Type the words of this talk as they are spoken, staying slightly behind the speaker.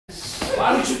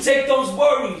Why don't you take those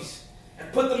worries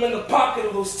and put them in the pocket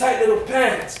of those tight little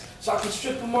pants so I can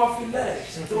strip them off your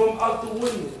legs and throw them out the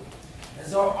window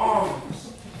as our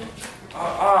arms,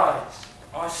 our eyes,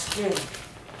 our skin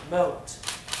melt.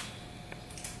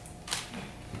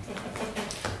 I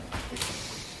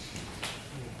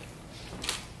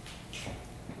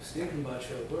was thinking about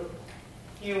you at work.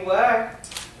 You were.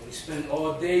 We spent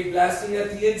all day blasting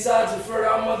at the insides of Fur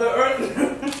Out Mother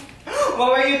Earth.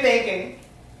 What were you thinking?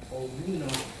 Oh, you know,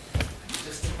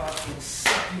 just about to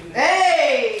suck you.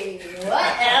 Hey!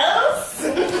 What else?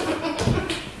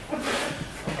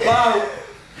 About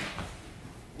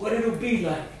what it'll be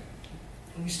like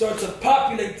when we start to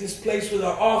populate this place with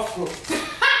our off-growth.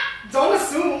 Don't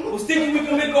assume. I was thinking we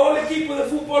can make a whole equipo de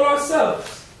football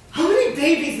ourselves. How many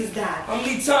babies is that? How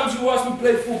many times you watch me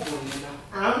play football, you know?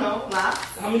 I don't know.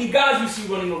 Lots. How many guys you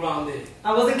see running around there?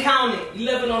 I wasn't counting.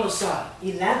 11 on the side.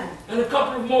 11. And a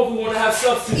couple of more we want to have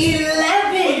substances.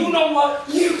 11! But you know what?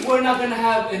 We're not going to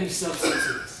have any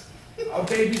substances. Our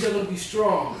babies are going to be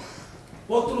strong.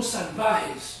 Otros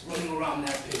salvajes running around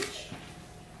that pitch.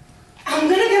 I'm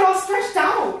gonna get all stretched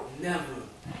out. Never.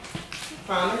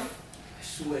 Promise? I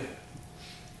swear.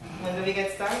 When do we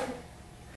get started?